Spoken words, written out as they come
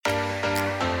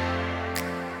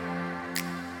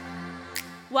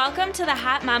Welcome to the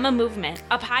Hot Mama Movement,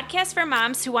 a podcast for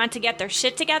moms who want to get their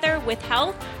shit together with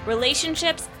health,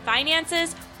 relationships,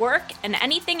 finances, work, and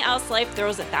anything else life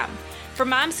throws at them. For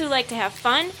moms who like to have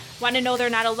fun, want to know they're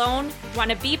not alone,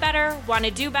 want to be better, want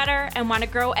to do better, and want to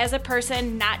grow as a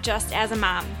person, not just as a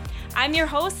mom. I'm your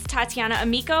host, Tatiana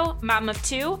Amico, mom of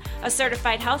two, a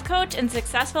certified health coach and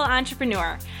successful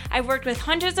entrepreneur. I've worked with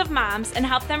hundreds of moms and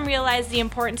helped them realize the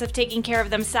importance of taking care of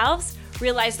themselves,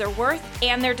 realize their worth,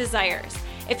 and their desires.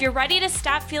 If you're ready to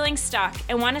stop feeling stuck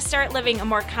and want to start living a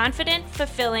more confident,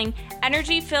 fulfilling,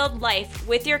 energy-filled life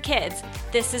with your kids,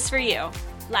 this is for you.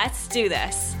 Let's do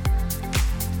this.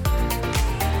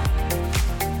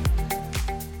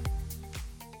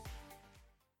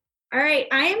 All right,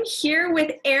 I am here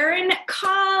with Erin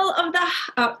Call of the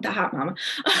Hot Mama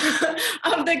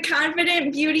of the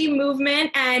Confident Beauty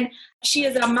Movement, and she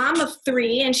is a mom of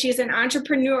three, and she is an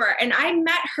entrepreneur. And I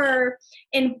met her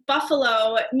in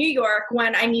Buffalo, New York,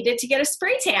 when I needed to get a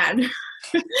spray tan,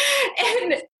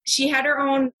 and she had her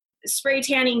own spray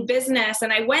tanning business.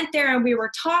 And I went there, and we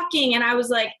were talking, and I was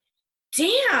like,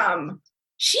 "Damn,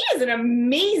 she is an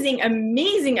amazing,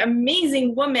 amazing,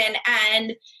 amazing woman."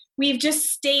 And we've just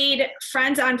stayed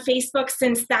friends on Facebook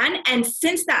since then. And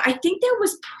since that, I think that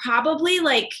was probably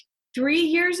like 3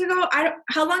 years ago.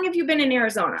 How long have you been in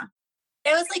Arizona?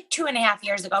 It was like 2.5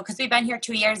 years ago because we've been here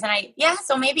 2 years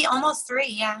so maybe almost 3.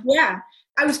 Yeah. Yeah.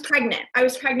 I was pregnant.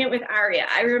 with Aria.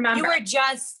 I remember. You were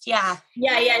just, Yeah.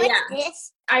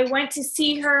 I went to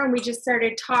see her and we just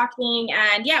started talking,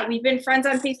 and we've been friends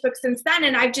on Facebook since then.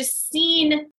 And I've just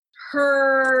seen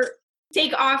her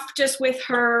take off just with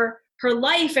her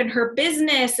life and her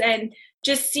business, and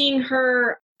just seeing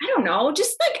her, I don't know,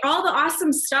 just like all the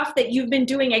awesome stuff that you've been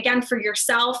doing, again, for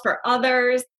yourself, for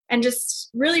others, and just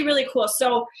really, really cool.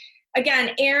 So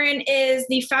again, Erin is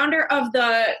the founder of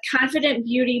the Confident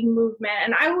Beauty Movement,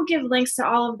 and I will give links to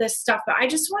all of this stuff, but I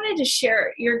just wanted to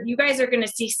share, you guys are going to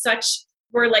see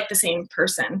we're like the same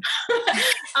person.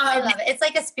 I love it. It's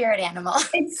like a spirit animal.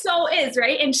 It so is,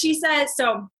 right? And she says,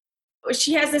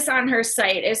 she has this on her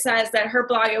site. It says that her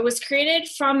blog, "It was created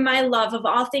from my love of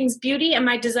all things beauty and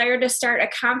my desire to start a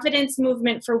confidence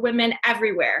movement for women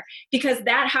everywhere. Because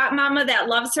that hot mama that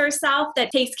loves herself, that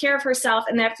takes care of herself,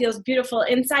 and that feels beautiful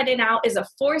inside and out is a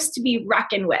force to be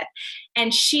reckoned with.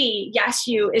 And she, yes,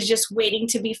 you, is just waiting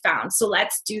to be found. So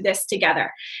let's do this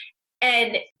together."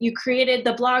 And you created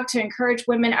the blog to encourage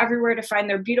women everywhere to find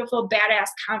their beautiful, badass,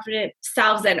 confident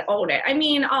selves and own it. I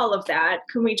mean, all of that.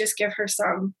 Can we just give her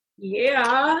some?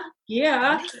 Yeah.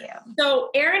 Thank you. So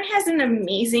Erin has an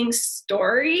amazing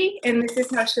story, and this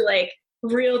is how she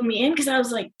reeled me in, because I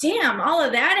was like, damn, all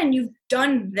of that, and you've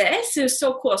done this. It was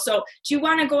so cool. So do you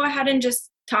want to go ahead and just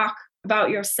talk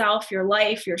about yourself, your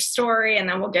life, your story, and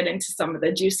then we'll get into some of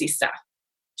the juicy stuff?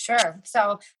 Sure.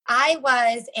 So I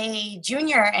was a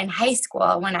junior in high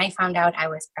school when I found out I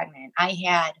was pregnant. I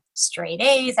had straight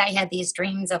A's. I had these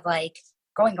dreams of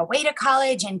going away to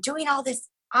college and doing all this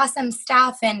awesome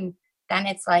stuff. And then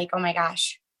it's like, oh my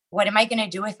gosh, what am I going to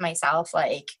do with myself?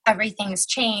 Everything's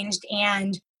changed.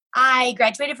 And I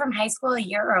graduated from high school a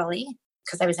year early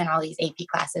because I was in all these AP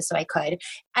classes, so I could.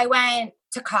 I went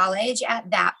to college at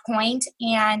that point,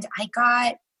 and I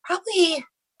got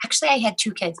I had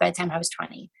 2 kids by the time I was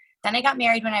 20. Then I got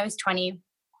married when I was 20.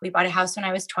 We bought a house when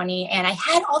I was 20, and I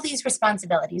had all these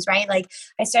responsibilities, right?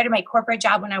 I started my corporate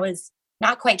job when I was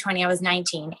not quite 20, I was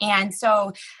 19. And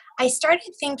so I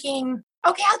started thinking,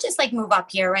 okay, I'll just move up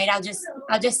here, right? I'll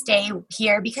just stay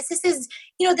here because this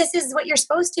is what you're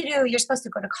supposed to do. You're supposed to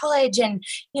go to college and,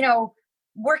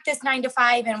 work this 9 to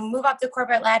 5 and move up the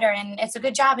corporate ladder. And it's a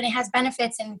good job and it has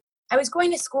benefits. And I was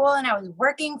going to school and I was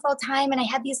working full time, and I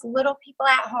had these little people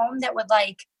at home that would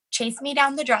chase me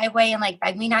down the driveway and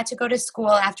beg me not to go to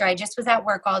school after I just was at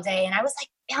work all day. And I was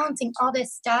balancing all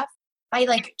this stuff by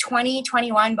 20,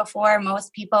 21, before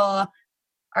most people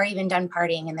are even done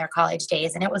partying in their college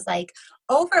days. And it was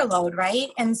overload, right?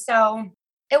 And so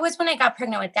it was when I got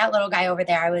pregnant with that little guy over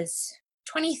there, I was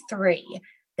 23,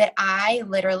 that I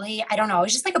literally, I don't know, it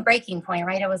was just a breaking point,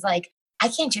 right? I was I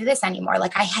can't do this anymore.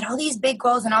 I had all these big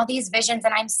goals and all these visions,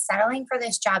 and I'm settling for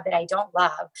this job that I don't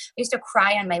love. I used to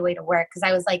cry on my way to work because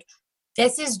I was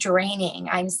this is draining.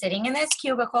 I'm sitting in this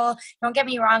cubicle. Don't get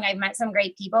me wrong. I've met some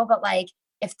great people, but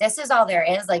if this is all there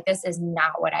is, this is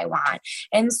not what I want.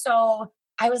 And so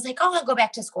I was I'll go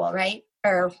back to school, right?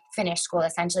 Or finish school,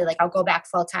 essentially. I'll go back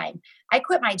full time. I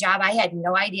quit my job. I had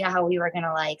no idea how we were going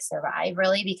to survive,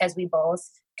 really, because we both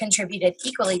contributed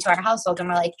equally to our household. And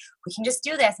we're we can just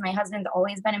do this. My husband's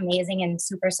always been amazing and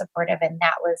super supportive, and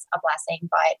that was a blessing.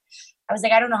 But I was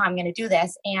I don't know how I'm going to do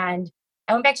this. And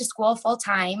I went back to school full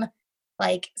time,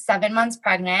 7 months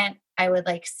pregnant. I would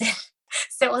like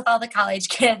sit with all the college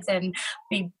kids and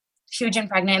be huge and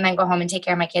pregnant and then go home and take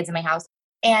care of my kids in my house.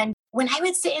 And when I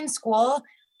would sit in school,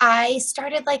 I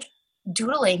started like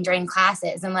doodling during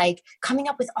classes and like coming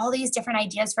up with all these different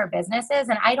ideas for businesses.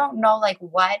 And I don't know like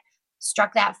what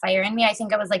struck that fire in me. I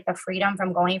think it was like the freedom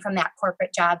from going from that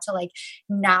corporate job to like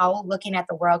now looking at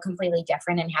the world completely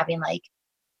different and having like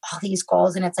all these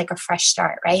goals, and it's like a fresh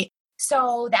start, right?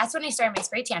 So that's when I started my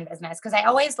spray tan business, because I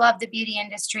always loved the beauty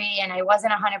industry and I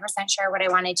wasn't 100% sure what I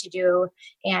wanted to do.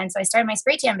 And so I started my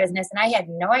spray tan business and I had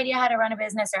no idea how to run a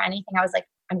business or anything. I was like,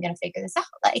 I'm going to figure this out.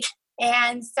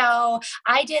 And so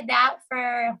I did that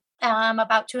for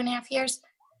about 2.5 years.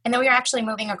 And then we were actually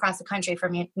moving across the country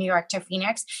from New York to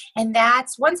Phoenix. And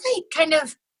that's once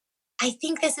I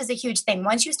think this is a huge thing.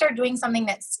 Once you start doing something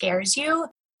that scares you,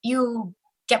 you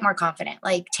get more confident,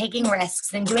 like taking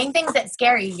risks and doing things that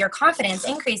scare you, your confidence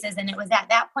increases. And it was at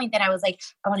that point that I was like,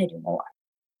 I want to do more.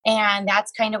 And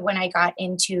that's kind of when I got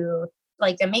into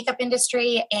like the makeup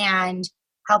industry and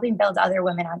helping build other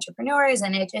women entrepreneurs.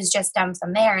 And it has just stemmed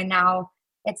from there. And now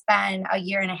it's been 1.5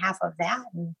 years of that.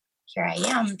 And here I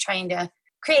am trying to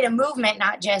create a movement,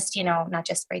 not just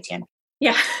spray tan.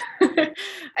 Yeah.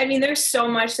 I mean, there's so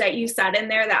much that you said in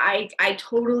there that I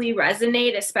totally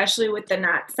resonate, especially with the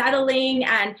not settling.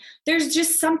 And there's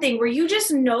just something where you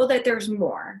just know that there's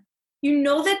more. You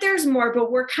know that there's more,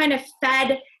 but we're kind of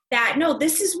fed that, no,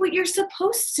 this is what you're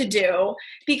supposed to do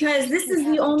because this is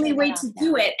the only way to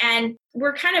do it. And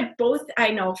we're kind of both, I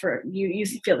know for you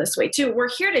feel this way too. We're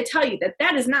here to tell you that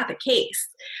that is not the case.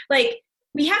 Like,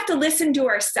 we have to listen to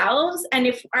ourselves. And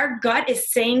if our gut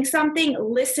is saying something,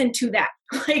 listen to that.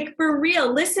 Like, for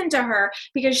real, listen to her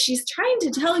because she's trying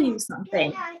to tell you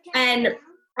something. And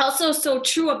also so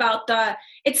true about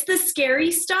it's the scary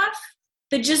stuff,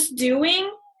 the just doing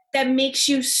that makes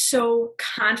you so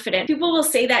confident. People will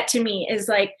say that to me is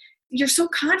like, you're so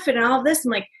confident in all of this.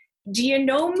 I'm like, do you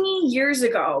know me years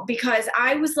ago? Because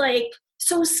I was like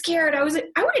so scared. I would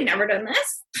have never done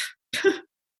this.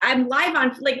 I'm live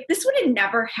on, like, this would have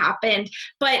never happened,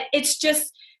 but it's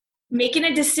just making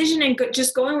a decision and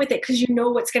just going with it because you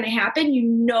know what's going to happen. You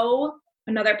know,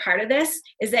 another part of this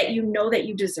is that you know that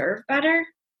you deserve better.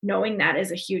 Knowing that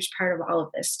is a huge part of all of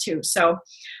this too. So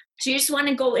you just want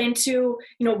to go into,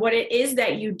 what it is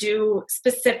that you do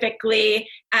specifically,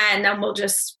 and then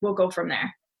we'll go from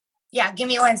there. Yeah. Give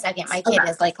me 1 second. My kid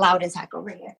is like loud as heck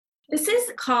over here. This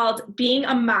is called being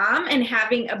a mom and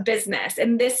having a business.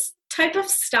 And this type of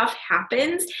stuff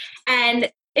happens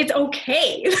and it's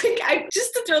okay. Like,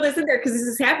 just to throw this in there because this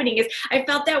is happening is I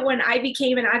felt that when I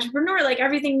became an entrepreneur, like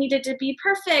everything needed to be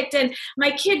perfect and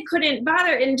my kid couldn't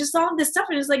bother and just all this stuff.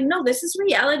 And it's like, no, this is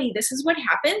reality. This is what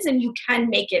happens and you can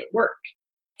make it work.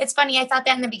 It's funny. I thought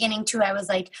that in the beginning too. I was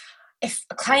like, if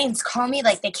clients call me,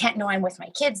 like they can't know I'm with my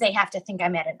kids. They have to think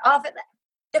I'm at an office.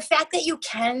 The fact that you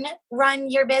can run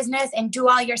your business and do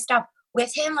all your stuff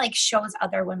with him, like shows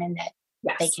other women that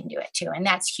they can do it too. And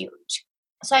that's huge.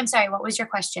 So I'm sorry, what was your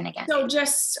question again? So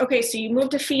so you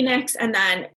moved to Phoenix and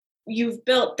then you've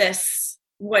built this,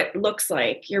 what looks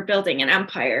like you're building an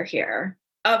empire here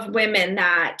of women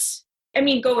that,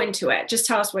 go into it. Just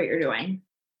tell us what you're doing.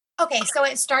 Okay. So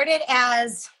it started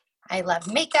as I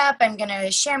love makeup. I'm going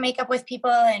to share makeup with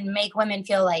people and make women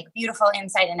feel like beautiful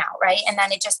inside and out. Right. And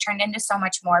then it just turned into so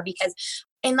much more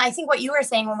and I think what you were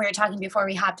saying when we were talking before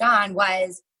we hopped on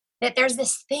was that there's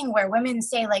this thing where women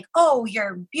say like, oh,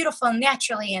 you're beautiful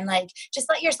naturally. And like, just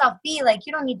let yourself be, like,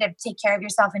 you don't need to take care of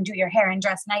yourself and do your hair and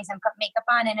dress nice and put makeup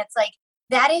on. And it's like,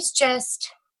 that is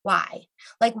just why?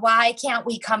 Like, why can't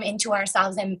we come into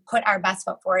ourselves and put our best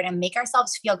foot forward and make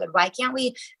ourselves feel good? Why can't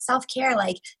we self-care?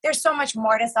 Like, there's so much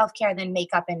more to self-care than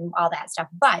makeup and all that stuff.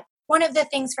 But one of the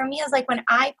things for me is like, when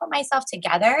I put myself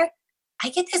together, I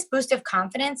get this boost of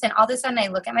confidence and all of a sudden I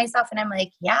look at myself and I'm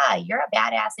like, yeah, you're a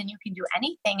badass and you can do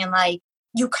anything. And like,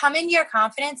 you come into your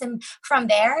confidence and from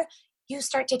there, you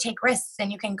start to take risks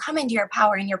and you can come into your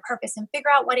power and your purpose and figure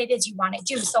out what it is you want to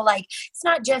do. So like, it's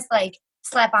not just like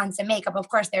slap on some makeup. Of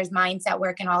course, there's mindset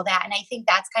work and all that. And I think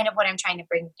that's kind of what I'm trying to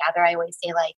bring together. I always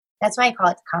say like, that's why I call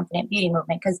it the confident beauty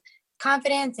movement, because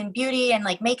confidence and beauty and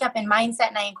like makeup and mindset,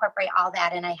 and I incorporate all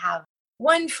that. And I have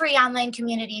one free online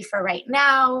community for right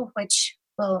now, which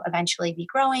will eventually be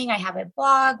growing. I have a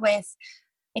blog I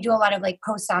do a lot of like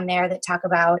posts on there that talk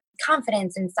about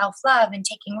confidence and self-love and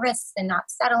taking risks and not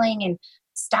settling and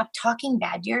stop talking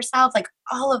bad to yourself. Like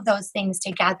all of those things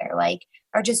together, like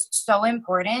are just so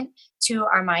important to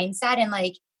our mindset. And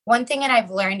like one thing that I've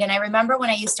learned, and I remember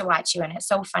when I used to watch you and it's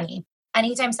so funny,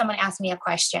 anytime someone asks me a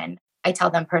question, I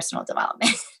tell them personal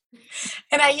development.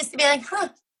 And I used to be like,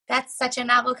 That's such a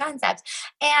novel concept.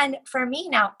 And for me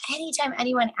now, anytime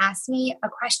anyone asks me a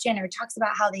question or talks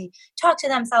about how they talk to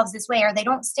themselves this way, or they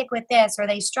don't stick with this, or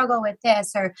they struggle with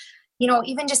this, or,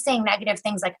 even just saying negative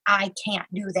things like, I can't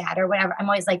do that or whatever, I'm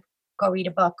always like, go read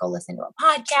a book, go listen to a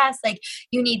podcast. Like,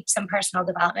 you need some personal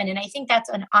development. And I think that's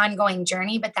an ongoing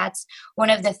journey, but that's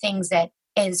one of the things that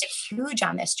is huge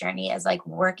on this journey, is like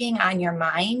working on your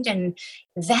mind and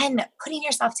then putting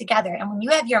yourself together. And when you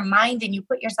have your mind and you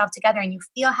put yourself together and you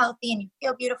feel healthy and you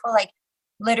feel beautiful, like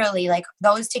literally, like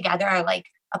those together are like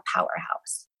a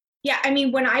powerhouse. Yeah, I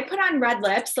mean, when I put on red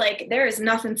lips, like there is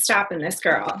nothing stopping this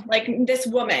girl, like this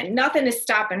woman, nothing is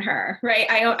stopping her, right?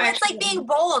 It's like being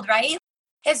bold, right?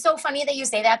 It's so funny that you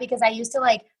say that, because I used to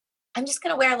like, I'm just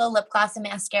going to wear a little lip gloss and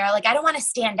mascara. Like, I don't want to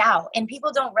stand out. And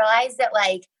people don't realize that,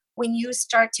 like, when you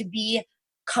start to be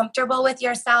comfortable with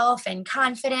yourself and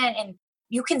confident, and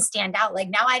you can stand out. Like,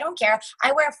 now I don't care.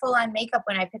 I wear full on makeup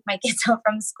when I pick my kids up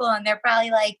from school, and they're probably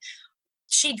like,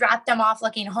 she dropped them off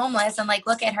looking homeless, and like,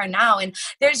 look at her now. And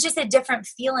there's just a different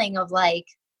feeling of like,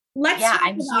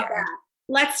 I'm here.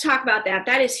 Let's talk about that.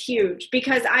 That is huge,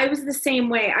 because I was the same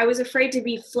way. I was afraid to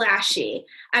be flashy.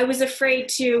 I was afraid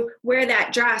to wear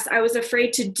that dress. I was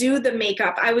afraid to do the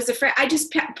makeup. I was afraid. I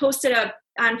just posted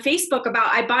on Facebook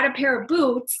about, I bought a pair of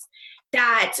boots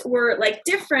that were like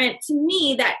different to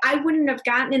me that I wouldn't have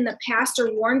gotten in the past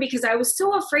or worn, because I was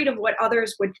so afraid of what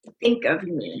others would think of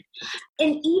me.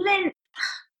 And even,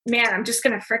 man, I'm just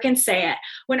going to frickin' say it.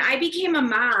 When I became a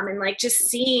mom and like just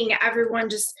seeing everyone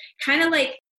just kind of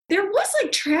like, there was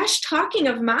like trash talking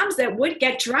of moms that would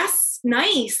get dressed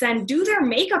nice and do their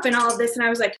makeup and all of this. And I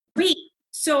was like, wait,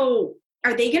 so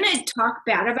are they going to talk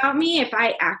bad about me if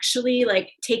I actually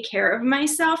like take care of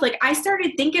myself? Like, I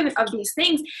started thinking of these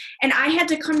things, and I had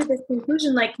to come to this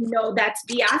conclusion, like, no, that's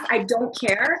BS. I don't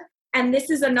care. And this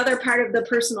is another part of the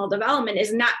personal development,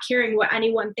 is not caring what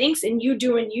anyone thinks, and you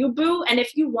doing you, boo. And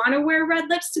if you want to wear red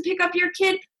lips to pick up your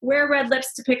kid, wear red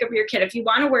lips to pick up your kid. If you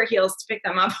want to wear heels to pick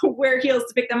them up, wear heels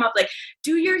to pick them up. Like,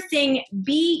 do your thing,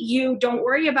 be you. Don't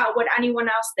worry about what anyone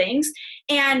else thinks.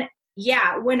 And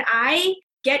yeah, when I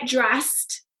get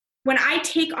dressed, when I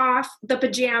take off the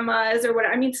pajamas or what,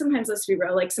 I mean, sometimes, let's be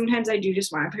real, like sometimes I do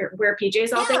just want to wear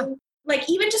PJs all day. Like,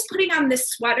 even just putting on this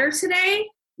sweater today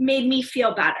made me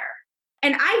feel better.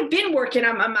 And I've been working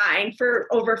on my mind for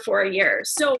over 4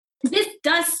 years. So this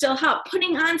does still help.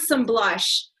 Putting on some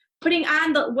blush, putting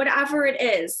on the whatever it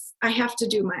is. I have to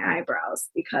do my eyebrows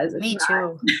because me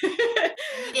too.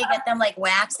 I need to get them like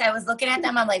waxed. I was looking at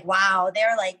them. I'm like, wow,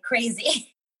 they're like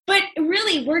crazy. But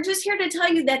really, we're just here to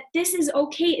tell you that this is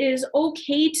okay. It is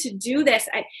okay to do this.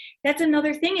 That's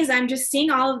another thing, is I'm just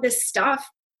seeing all of this stuff.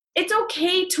 It's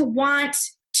okay to want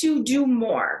to do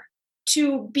more,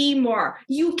 to be more.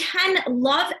 You can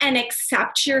love and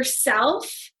accept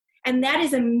yourself, and that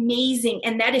is amazing,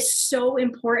 and that is so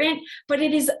important. But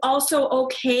it is also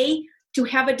okay to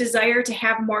have a desire to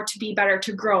have more, to be better,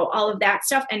 to grow, all of that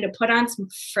stuff, and to put on some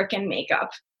freaking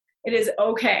makeup. It is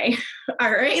okay.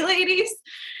 All right, ladies?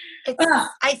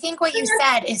 I think what you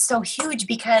said is so huge,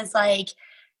 because like,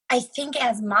 I think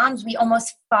as moms, we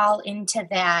almost fall into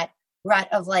that rut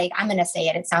of like, I'm going to say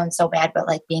it, it sounds so bad, but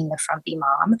like being the frumpy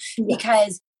mom,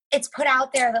 because it's put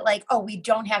out there that like, oh, we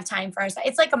don't have time for ourselves.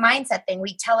 It's like a mindset thing.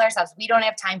 We tell ourselves we don't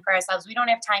have time for ourselves. We don't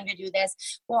have time to do this.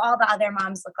 Well, all the other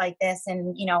moms look like this.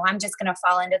 And, I'm just going to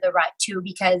fall into the rut too,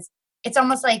 because it's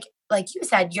almost like you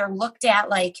said, you're looked at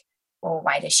like, well,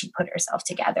 why does she put herself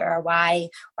together? Or why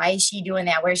is she doing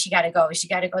that? Where's she got to go? She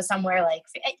got to go somewhere like,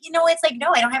 it's like,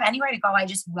 no, I don't have anywhere to go. I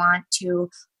just want to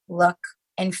look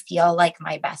and feel like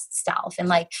my best self. And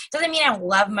like, doesn't mean I don't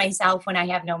love myself when I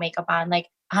have no makeup on. Like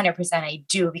 100% I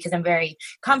do, because I'm very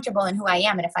comfortable in who I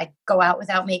am. And if I go out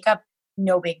without makeup,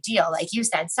 no big deal. Like you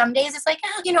said, some days it's like,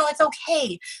 it's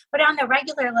okay. But on the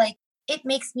regular, like, it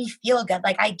makes me feel good.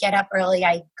 Like, I get up early,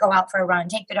 I go out for a run,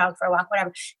 take the dog for a walk,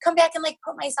 whatever, come back and like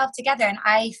put myself together. And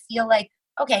I feel like,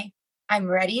 okay, I'm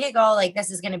ready to go. Like,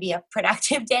 this is going to be a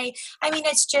productive day. I mean,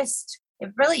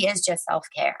 it really is just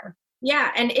self-care.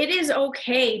 Yeah. And it is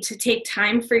okay to take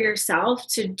time for yourself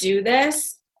to do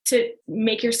this, to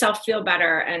make yourself feel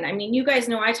better. And I mean, you guys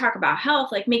know I talk about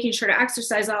health, like making sure to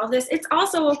exercise, all of this. It's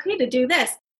also okay to do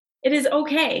this. It is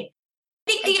okay.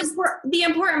 I think the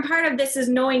important part of this is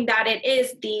knowing that it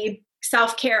is the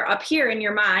self-care up here in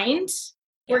your mind,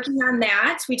 working on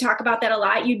that. We talk about that a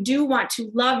lot. You do want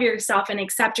to love yourself and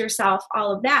accept yourself,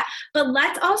 all of that. But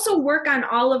let's also work on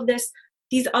all of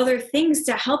these other things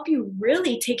to help you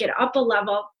really take it up a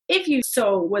level, if you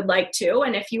so would like to.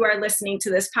 And if you are listening to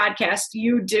this podcast,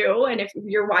 you do. And if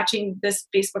you're watching this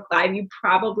Facebook Live, you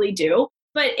probably do.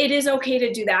 But it is okay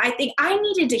to do that. I think I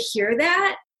needed to hear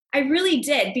that. I really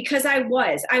did, because I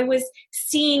was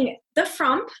seeing the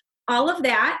frump, all of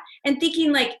that, and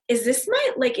thinking like, is this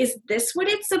what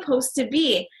it's supposed to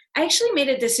be? I actually made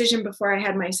a decision before I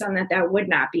had my son that would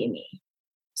not be me.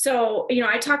 So,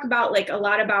 I talk about like a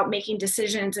lot about making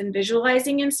decisions and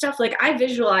visualizing and stuff. Like I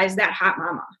visualized that hot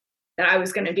mama that I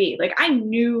was going to be. Like I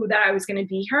knew that I was going to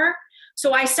be her.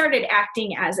 So I started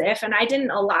acting as if, and I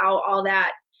didn't allow all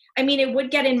that. I mean, it would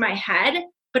get in my head,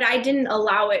 but I didn't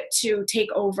allow it to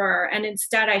take over. And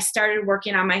instead I started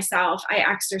working on myself. I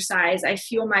exercise, I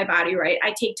fuel my body right.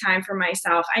 I take time for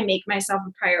myself. I make myself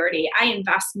a priority. I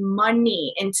invest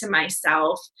money into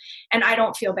myself, and I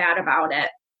don't feel bad about it.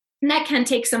 And that can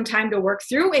take some time to work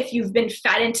through if you've been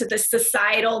fed into the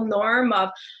societal norm of,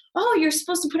 oh, you're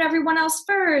supposed to put everyone else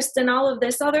first and all of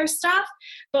this other stuff.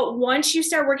 But once you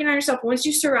start working on yourself, once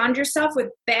you surround yourself with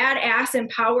badass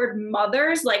empowered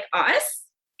mothers like us,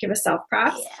 give us self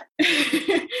props,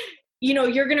 yeah.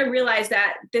 You're going to realize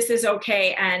that this is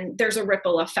okay. And there's a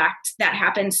ripple effect that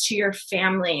happens to your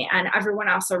family and everyone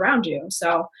else around you.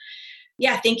 So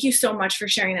yeah, thank you so much for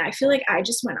sharing that. I feel like I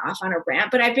just went off on a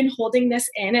rant, but I've been holding this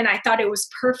in, and I thought it was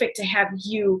perfect to have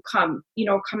you come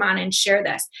on and share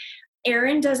this.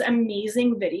 Erin does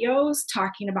amazing videos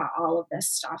talking about all of this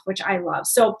stuff, which I love.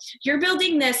 So you're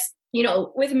building this,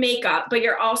 with makeup, but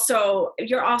you're also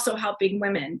helping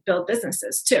women build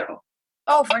businesses too.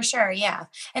 Oh, for sure. Yeah.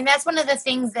 And that's one of the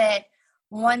things that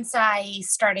once I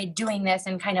started doing this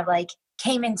and kind of like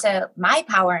came into my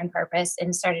power and purpose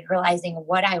and started realizing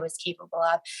what I was capable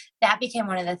of, that became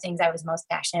one of the things I was most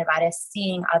passionate about, is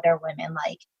seeing other women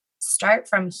like start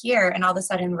from here and all of a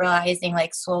sudden realizing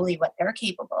like slowly what they're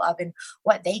capable of and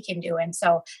what they can do. And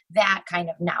so that kind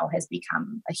of now has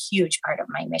become a huge part of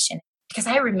my mission, because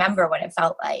I remember what it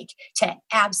felt like to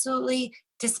absolutely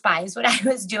despise what I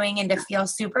was doing and to feel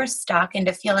super stuck and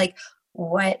to feel like,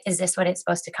 what is this, what it's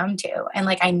supposed to come to? And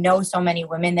like, I know so many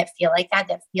women that feel like that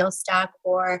feel stuck,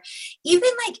 or even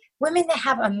like women that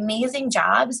have amazing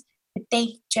jobs, but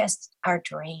they just are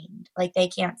drained. Like they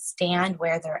can't stand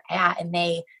where they're at. And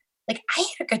I had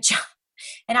a good job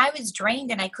and I was drained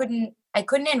and I couldn't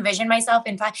envision myself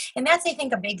in five. And that's, I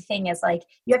think, a big thing is like,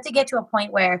 you have to get to a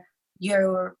point where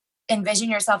you're envision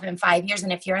yourself in 5 years.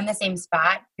 And if you're in the same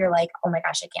spot, you're like, oh my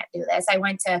gosh, I can't do this.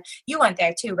 You went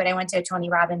there too, but I went to a Tony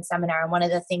Robbins seminar. And one of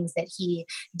the things that he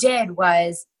did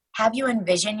was have you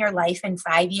envision your life in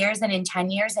 5 years and in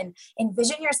 10 years and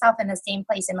envision yourself in the same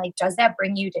place. And like, does that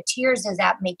bring you to tears? Does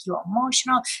that make you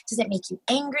emotional? Does it make you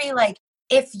angry? Like,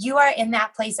 if you are in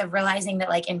that place of realizing that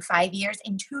like in 5 years,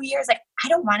 in 2 years, like, I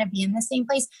don't want to be in the same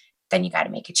place, then you got to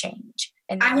make a change.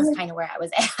 And that was kind of where I was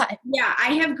at. Yeah,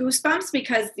 I have goosebumps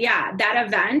because, that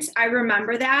event, I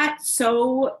remember that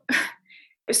so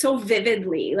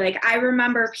vividly. Like, I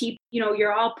remember people,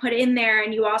 you're all put in there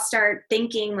and you all start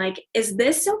thinking like, is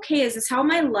this okay? Is this how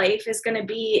my life is going to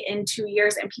be in 2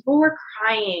 years? And people were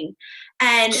crying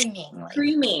and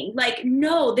screaming like,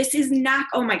 no, this is not,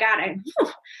 oh my God,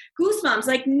 goosebumps.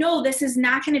 Like, no, this is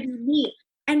not going to be me.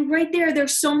 And right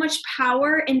there's so much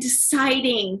power in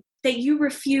deciding that you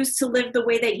refuse to live the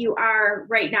way that you are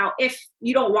right now if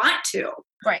you don't want to.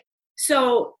 Right.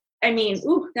 So, I mean,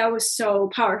 that was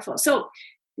so powerful. So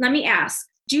let me ask,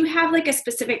 do you have like a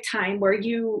specific time where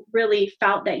you really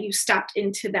felt that you stepped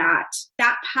into that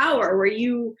power where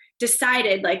you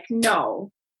decided like,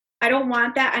 no, I don't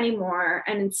want that anymore.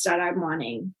 And instead I'm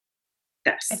wanting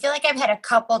this? I feel like I've had a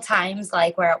couple times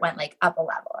like where it went like up a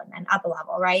level and then up a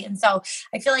level. Right. And so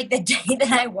I feel like the day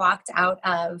that I walked out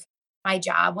of my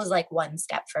job was like one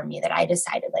step for me that I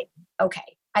decided like,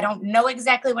 okay, I don't know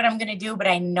exactly what I'm going to do, but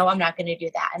I know I'm not going to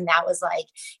do that. And that was like,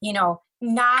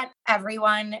 not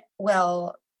everyone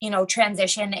will,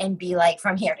 transition and be like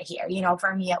from here to here.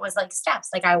 For me, it was like steps.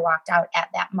 Like I walked out at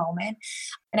that moment.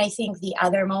 And I think the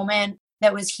other moment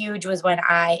that was huge was when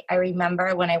I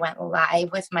remember when I went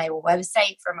live with my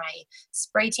website for my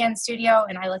spray tan studio.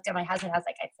 And I looked at my husband, I was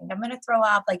like, I think I'm going to throw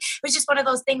up. Like, it was just one of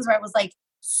those things where it was like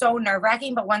so nerve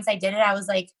wracking. But once I did it, I was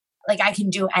like I can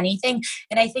do anything.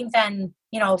 And I think then,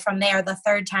 from there, the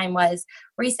third time was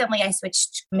recently I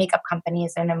switched makeup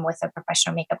companies and I'm with a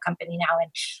professional makeup company now.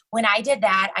 And when I did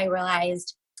that, I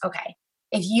realized, okay,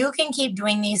 if you can keep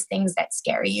doing these things that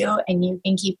scare you and you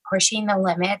can keep pushing the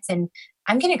limits, and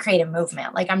I'm going to create a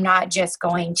movement. Like, I'm not just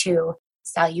going to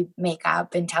sell you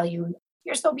makeup and tell you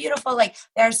you're so beautiful. Like,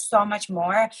 there's so much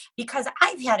more, because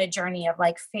I've had a journey of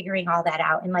like figuring all that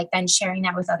out and like then sharing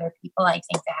that with other people. I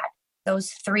think that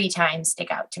those 3 times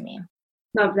stick out to me.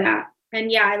 Love that.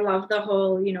 And yeah, I love the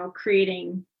whole,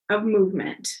 creating a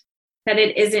movement, that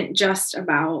it isn't just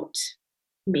about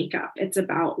makeup. It's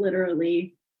about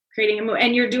literally creating a move,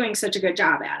 and you're doing such a good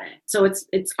job at it. So it's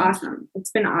awesome.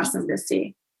 It's been awesome to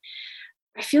see.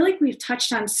 I feel like we've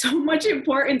touched on so much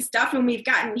important stuff and we've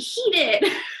gotten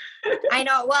heated. I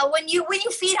know. Well, when you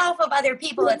feed off of other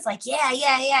people, it's like,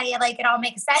 yeah. Like it all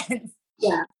makes sense.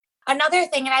 Yeah. Another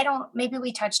thing, and maybe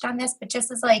we touched on this, but just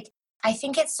as like, I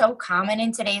think it's so common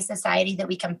in today's society that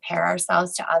we compare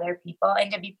ourselves to other people.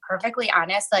 And to be perfectly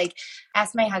honest, like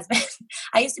ask my husband,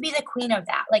 I used to be the queen of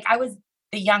that. Like I was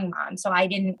the young mom. So I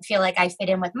didn't feel like I fit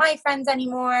in with my friends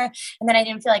anymore. And then I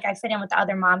didn't feel like I fit in with the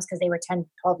other moms because they were 10,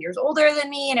 12 years older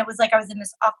than me. And it was like I was in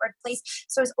this awkward place.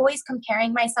 So I was always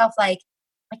comparing myself like,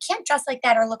 I can't dress like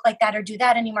that or look like that or do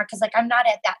that anymore because like I'm not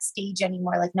at that stage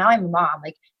anymore. Like now I'm a mom.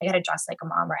 Like I got to dress like a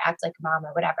mom or act like a mom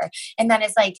or whatever. And then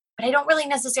it's like, but I don't really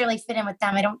necessarily fit in with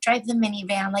them. I don't drive the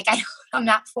minivan. Like I'm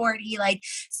not 40. Like,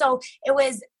 so it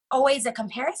was always a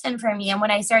comparison for me. And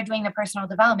when I started doing the personal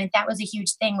development, that was a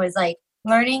huge thing, was like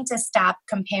learning to stop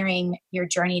comparing your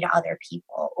journey to other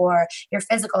people or your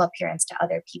physical appearance to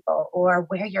other people or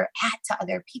where you're at to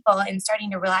other people, and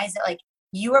starting to realize that like,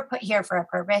 you were put here for a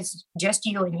purpose, just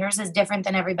you, and yours is different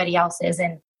than everybody else's.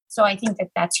 And so I think that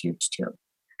that's huge too.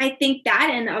 I think that,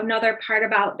 and another part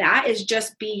about that is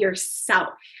just be yourself.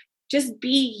 Just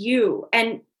be you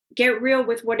and get real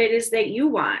with what it is that you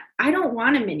want. I don't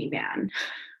want a minivan.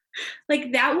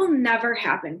 Like that will never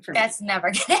happen for me. That's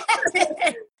never going to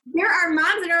happen. There are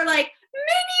moms that are like,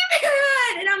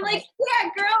 minivan! And I'm like, yeah,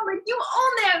 girl, like you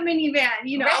own that minivan,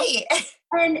 you know? Right.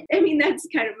 And I mean, that's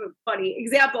kind of a funny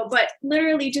example, but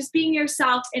literally just being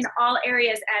yourself in all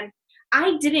areas. And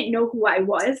I didn't know who I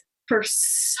was for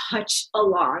such a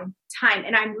long time.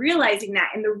 And I'm realizing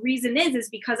that. And the reason is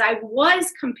because I was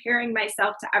comparing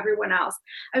myself to everyone else.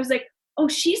 I was like, oh,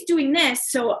 she's doing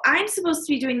this, so I'm supposed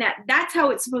to be doing that. That's how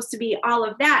it's supposed to be, all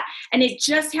of that. And it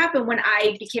just happened when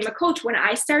I became a coach, when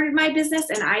I started my business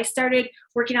and I started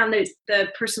working on the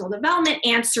personal development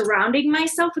and surrounding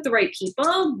myself with the right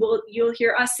people. Well, you'll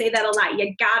hear us say that a lot.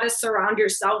 You got to surround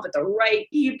yourself with the right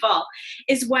people,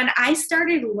 is when I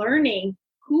started learning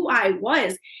who I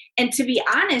was. And to be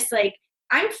honest, like,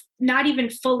 I'm not even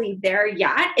fully there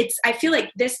yet. I feel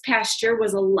like this past year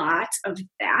was a lot of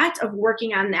that, of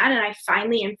working on that. And I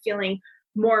finally am feeling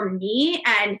more me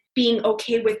and being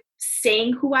okay with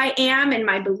saying who I am and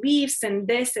my beliefs and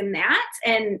this and that.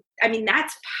 And I mean,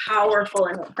 that's powerful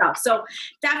in itself. So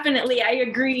definitely I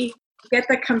agree. Get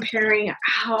the comparing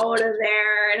out of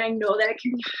there. And I know that it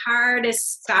can be hard,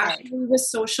 especially with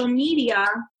social media.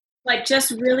 Like just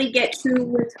really get true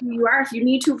with who you are. If you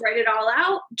need to, write it all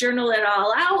out, journal it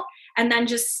all out, and then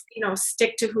just,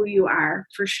 stick to who you are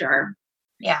for sure.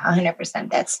 Yeah,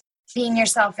 100%. That's being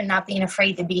yourself and not being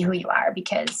afraid to be who you are,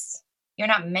 because you're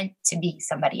not meant to be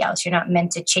somebody else. You're not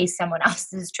meant to chase someone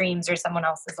else's dreams or someone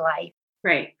else's life.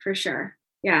 Right, for sure.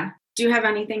 Yeah. Do you have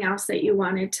anything else that you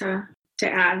wanted to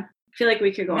add? I feel like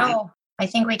we could go on. No, I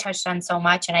think we touched on so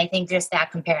much. And I think just that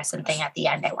comparison thing at the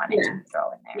end, I wanted to throw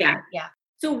in there. Yeah.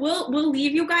 So we'll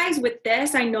leave you guys with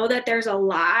this. I know that there's a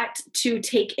lot to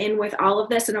take in with all of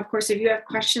this. And of course, if you have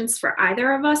questions for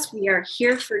either of us, we are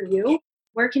here for you.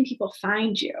 Where can people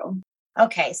find you?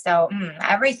 Okay, so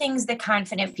everything's the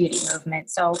Confident Beauty Movement.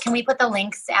 So can we put the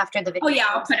links after the video? Oh yeah,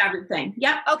 I'll put everything.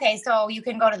 Yep. Okay, so you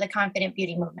can go to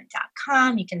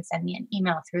theconfidentbeautymovement.com. You can send me an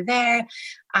email through there.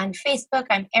 On Facebook,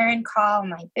 I'm Erin Call.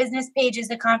 My business page is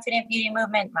the Confident Beauty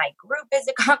Movement. My group is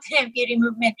the Confident Beauty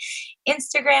Movement.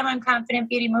 Instagram, I'm Confident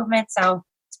Beauty Movement. So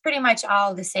it's pretty much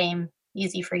all the same.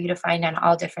 Easy for you to find on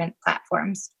all different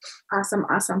platforms.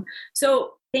 Awesome.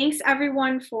 So thanks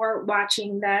everyone for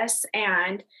watching this.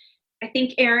 And I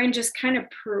think Erin just kind of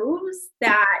proves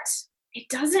that it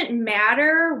doesn't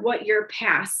matter what your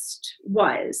past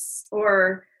was,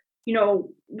 or,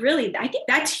 really, I think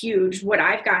that's huge. What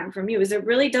I've gotten from you is it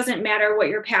really doesn't matter what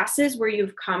your past is, where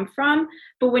you've come from.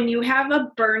 But when you have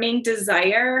a burning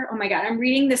desire, oh my God, I'm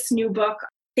reading this new book,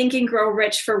 Think and Grow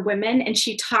Rich for Women. And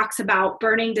she talks about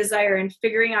burning desire and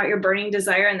figuring out your burning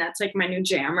desire. And that's like my new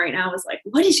jam right now, is like,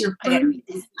 what is your burning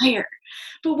desire?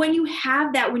 But when you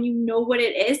have that, when you know what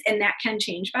it is, and that can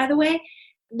change, by the way,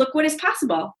 look what is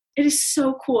possible. It is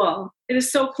so cool. It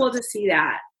is so cool to see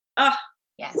that. Oh,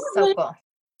 yes, so cool.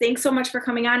 Thanks so much for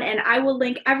coming on. And I will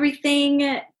link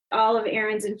everything, all of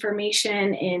Erin's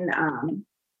information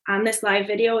on this live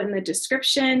video in the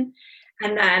description,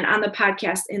 and then on the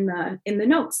podcast in the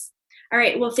notes. All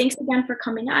right. Well, thanks again for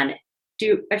coming on.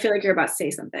 I feel like you're about to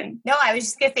say something? No, I was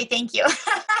just going to say thank you.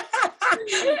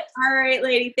 All right,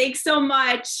 lady. Thanks so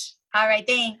much. All right.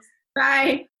 Thanks.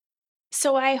 Bye.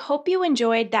 So I hope you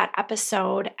enjoyed that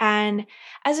episode. And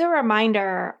as a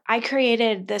reminder, I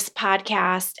created this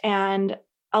podcast and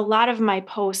a lot of my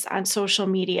posts on social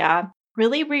media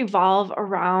really revolve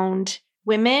around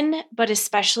women, but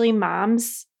especially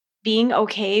moms, being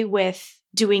okay with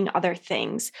doing other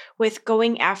things, with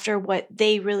going after what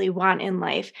they really want in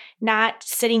life, not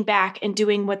sitting back and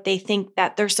doing what they think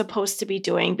that they're supposed to be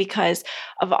doing because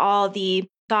of all the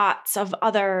thoughts of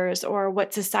others or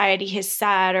what society has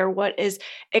said or what is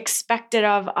expected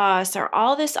of us or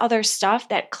all this other stuff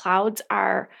that clouds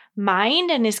our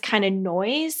mind and is kind of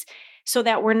noise, so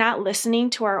that we're not listening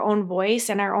to our own voice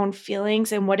and our own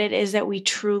feelings and what it is that we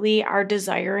truly are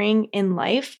desiring in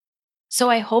life. So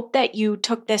I hope that you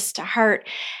took this to heart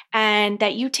and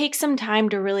that you take some time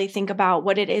to really think about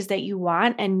what it is that you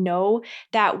want and know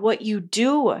that what you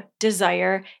do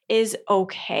desire is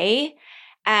okay.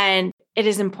 And it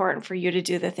is important for you to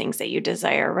do the things that you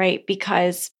desire, right?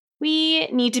 Because we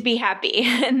need to be happy.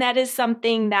 And that is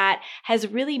something that has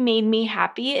really made me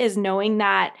happy, is knowing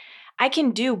that I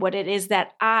can do what it is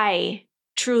that I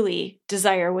truly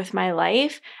desire with my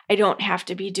life. I don't have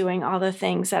to be doing all the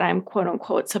things that I'm quote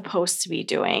unquote supposed to be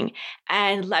doing.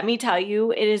 And let me tell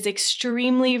you, it is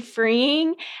extremely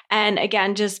freeing. And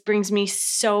again, just brings me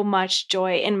so much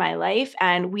joy in my life.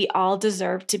 And we all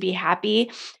deserve to be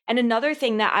happy. And another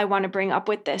thing that I want to bring up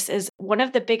with this is one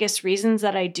of the biggest reasons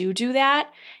that I do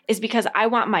that is because I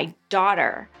want my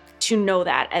daughter to know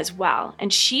that as well.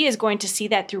 And she is going to see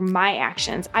that through my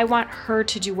actions. I want her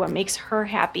to do what makes her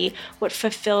happy, what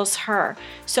fulfills her.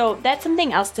 So that's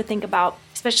something else to think about,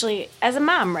 especially as a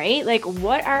mom, right? Like,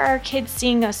 what are our kids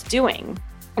seeing us doing?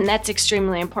 And that's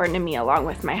extremely important to me, along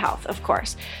with my health, of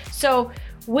course. So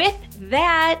with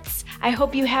that, I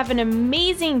hope you have an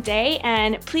amazing day,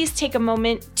 and please take a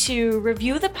moment to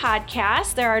review the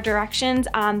podcast. There are directions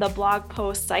on the blog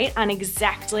post site on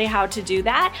exactly how to do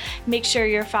that. Make sure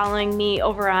you're following me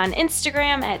over on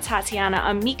Instagram at Tatiana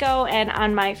Amico and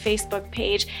on my Facebook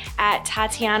page at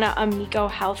Tatiana Amico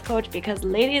Health Coach, because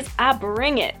ladies, I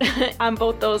bring it on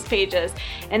both those pages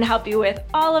and help you with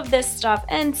all of this stuff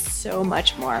and so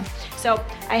much more. So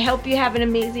I hope you have an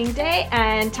amazing day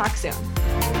and talk soon.